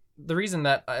 the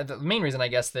main reason I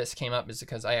guess this came up is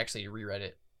because I actually reread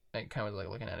it. I kind of was like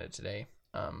looking at it today,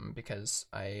 because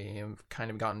I have kind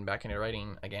of gotten back into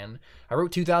writing again. I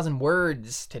wrote 2,000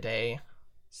 words today,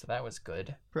 so that was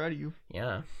good. Proud of you.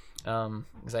 Yeah.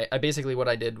 Because I basically what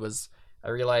I did was I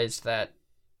realized that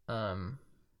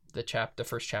the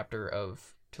first chapter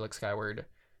of To Look Skyward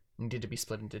needed to be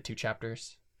split into 2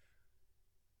 chapters,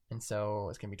 and so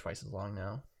it's gonna be twice as long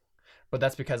now. But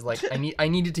that's because like I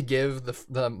needed to give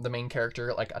the main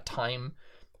character like a time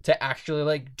to actually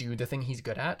like do the thing he's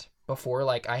good at. Before,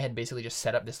 like, I had basically just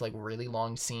set up this like really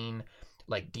long scene,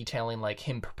 like detailing like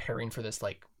him preparing for this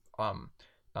like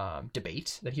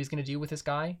debate that he was gonna do with this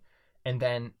guy, and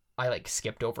then I like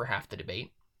skipped over half the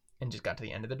debate and just got to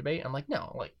the end of the debate. I'm like,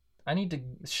 no, like I need to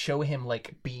show him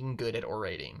like being good at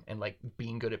orating and like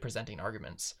being good at presenting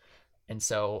arguments. And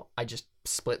so I just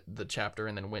split the chapter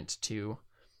and then went to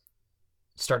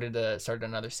started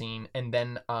another scene and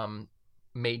then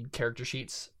made character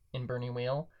sheets in Burning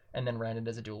Wheel and then ran it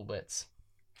as a Duel of Wits.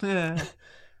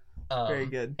 Very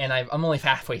good. And I'm only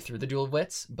halfway through the Duel of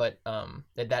Wits, but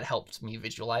that helped me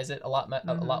visualize it a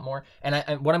lot more. And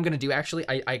I what I'm gonna do actually,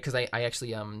 I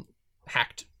actually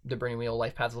hacked the Burning Wheel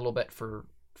life paths a little bit for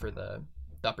the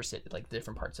upper city, like the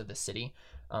different parts of the city,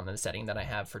 and the setting that I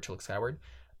have for To Look Skyward.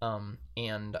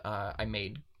 And I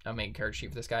made a character sheet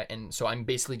for this guy, and so I'm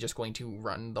basically just going to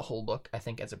run the whole book, I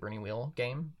think, as a Burning Wheel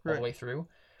game all the way through.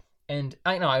 And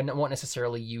I know I won't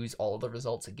necessarily use all of the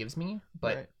results it gives me,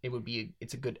 but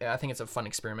it's a good, I think it's a fun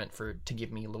experiment to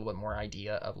give me a little bit more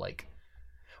idea of like,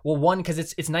 well, one, because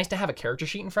it's nice to have a character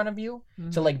sheet in front of you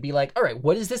to like be like, all right,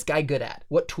 what is this guy good at?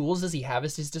 What tools does he have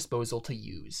at his disposal to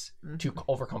use to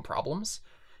overcome problems?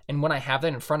 And when I have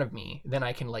that in front of me, then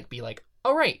I can like be like,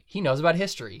 oh right, he knows about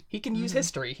history. He can use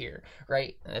history here,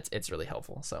 right? And it's really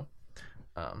helpful. So,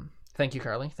 thank you,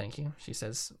 Carly. Thank you. She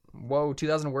says, "Whoa,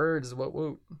 2,000 words.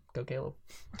 Whoa, go Caleb."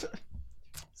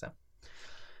 So,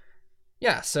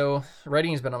 yeah. So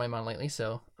writing has been on my mind lately.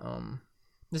 So,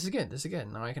 this is good.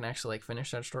 Now I can actually like finish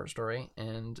that short story,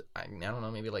 and I don't know,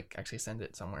 maybe like actually send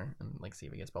it somewhere and like see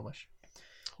if it gets published.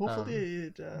 Hopefully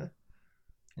it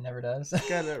never does.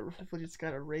 Hopefully it's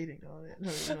got a rating on it.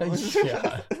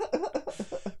 Yeah.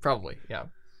 Probably, yeah.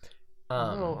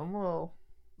 I'm a little.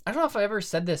 I don't know if I ever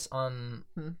said this on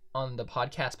the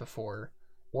podcast before,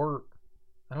 or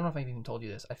I don't know if I've even told you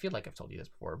this. I feel like I've told you this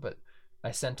before, but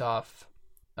I sent off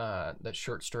that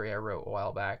short story I wrote a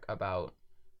while back about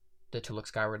the To Look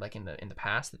Skyward, like in the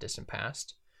past, the distant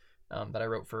past, that I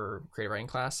wrote for creative writing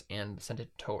class, and sent it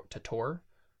to Tor,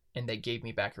 and they gave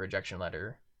me back a rejection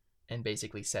letter, and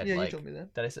basically said like, you told me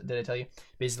that. Did I tell you?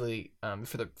 Basically,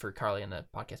 for Carly and the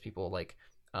podcast people, like,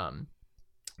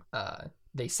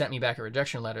 they sent me back a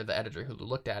rejection letter, the editor who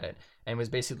looked at it, and was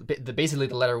basically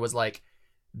the letter was like,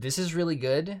 this is really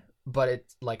good, but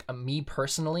it's like me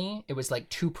personally, it was like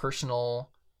too personal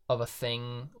of a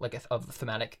thing, like of the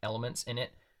thematic elements in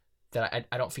it, that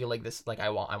I don't feel like this, like I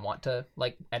want to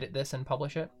like edit this and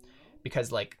publish it,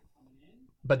 because like,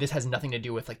 but this has nothing to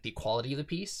do with like the quality of the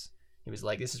piece. He was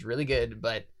like, this is really good,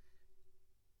 but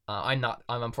I'm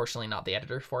unfortunately not the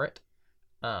editor for it.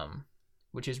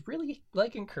 Which is really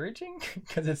like encouraging,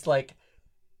 because it's like,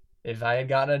 if I had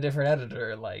gotten a different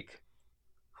editor, like,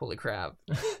 holy crap.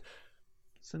 And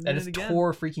it's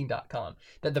torfreaking.com.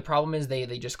 That the problem is they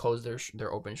just closed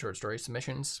their open short story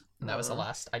submissions, and that was the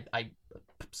last. I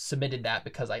submitted that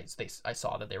because I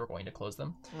saw that they were going to close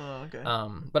them. Oh, okay.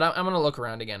 But I'm gonna look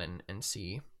around again and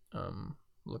see,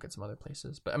 look at some other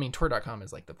places. But I mean, Tor.com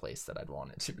is like the place that I'd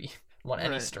want it to be. Want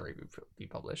any story to be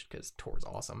published, because Tor's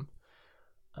awesome.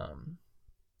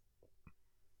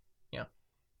 Yeah.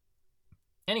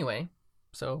 Anyway,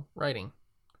 so writing.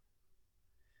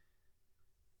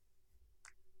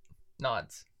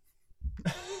 Nods.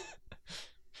 Because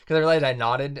I realized I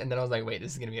nodded, and then I was like, wait,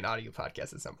 this is going to be an audio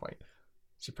podcast at some point.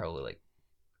 Should probably like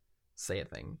say a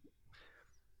thing.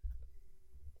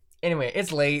 Anyway,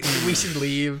 it's late. We should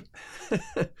leave.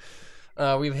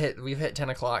 We've hit 10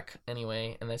 o'clock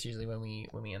anyway, and that's usually when we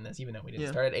end this, even though we didn't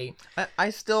start at 8. I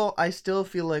still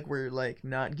feel like we're like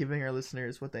not giving our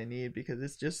listeners what they need, because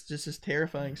it's just this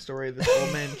terrifying story of this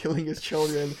old man killing his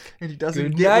children, and he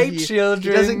doesn't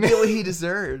get what he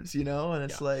deserves, you know, and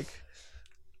it's like,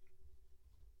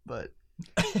 but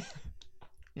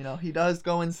you know, he does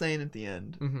go insane at the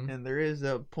end, and there is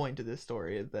a point to this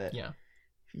story that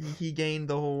he gained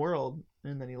the whole world,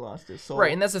 and then he lost his soul.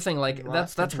 Right, and that's the thing. Like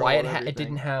that's why it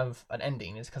didn't have an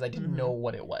ending. Is because I didn't know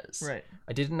what it was. Right.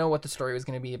 I didn't know what the story was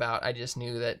going to be about. I just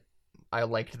knew that I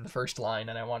liked the first line,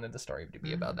 and I wanted the story to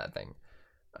be about that thing.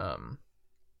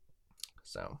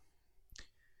 So.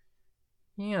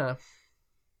 Yeah.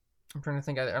 I'm trying to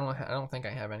think. I don't think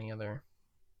I have any other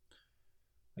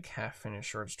like half-finished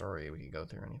short story we could go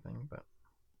through or anything, but.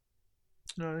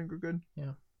 No, I think we're good.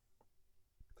 Yeah.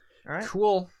 All right.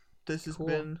 Cool. This has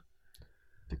been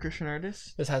The Christian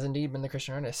Artist. This has indeed been The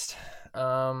Christian Artist.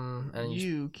 And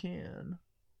you can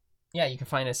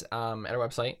find us at our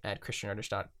website at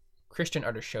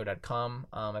christianartistshow.com,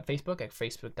 at Facebook at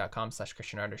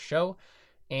facebook.com/christianartistshow,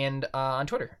 and on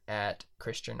Twitter at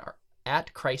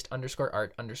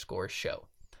Christ_art_show.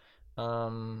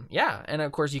 Yeah, and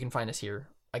of course you can find us here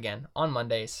again on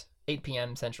Mondays, 8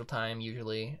 p.m. Central Time,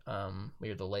 usually. We were a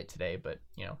little late today, but,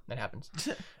 you know, that happens.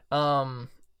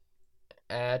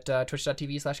 At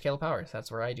twitch.tv/CalebPowers.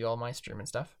 That's where I do all my streaming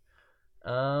stuff.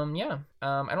 Yeah.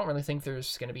 I don't really think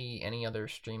there's gonna be any other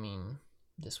streaming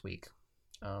this week.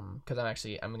 Because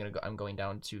I'm going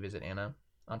down to visit Anna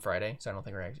on Friday, so I don't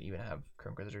think we're actually even have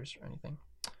Chrome Visitors or anything.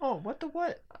 Oh,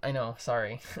 what? I know.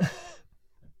 Sorry.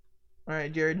 All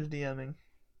right, Jared's DMing.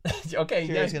 Okay,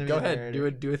 Jared's yeah, gonna be go the ahead. narrator.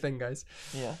 Do a thing, guys.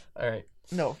 Yeah. All right.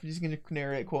 No, he's gonna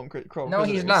narrate Chrome No,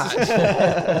 he's Visitors.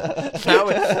 not.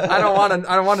 I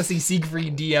don't want to see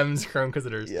Siegfried DM's Chrome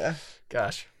Visitors. Yeah.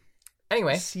 Gosh.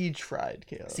 Anyway, Siege Fried,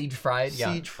 Caleb. Siege Fried.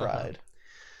 Yeah. Siege Fried.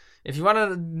 If you want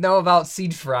to know about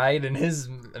Siege Fried and his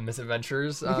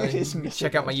misadventures, His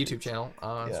check out my misadventures. YouTube channel.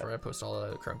 That's Yeah. where I post all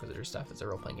the Chrome Visitor stuff. It's a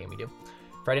role-playing game we do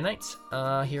Friday nights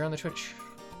here on the Twitch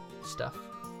stuff.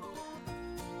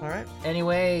 All right.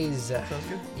 Anyways, Sounds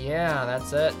good. yeah,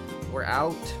 that's it. We're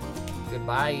out.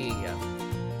 Goodbye.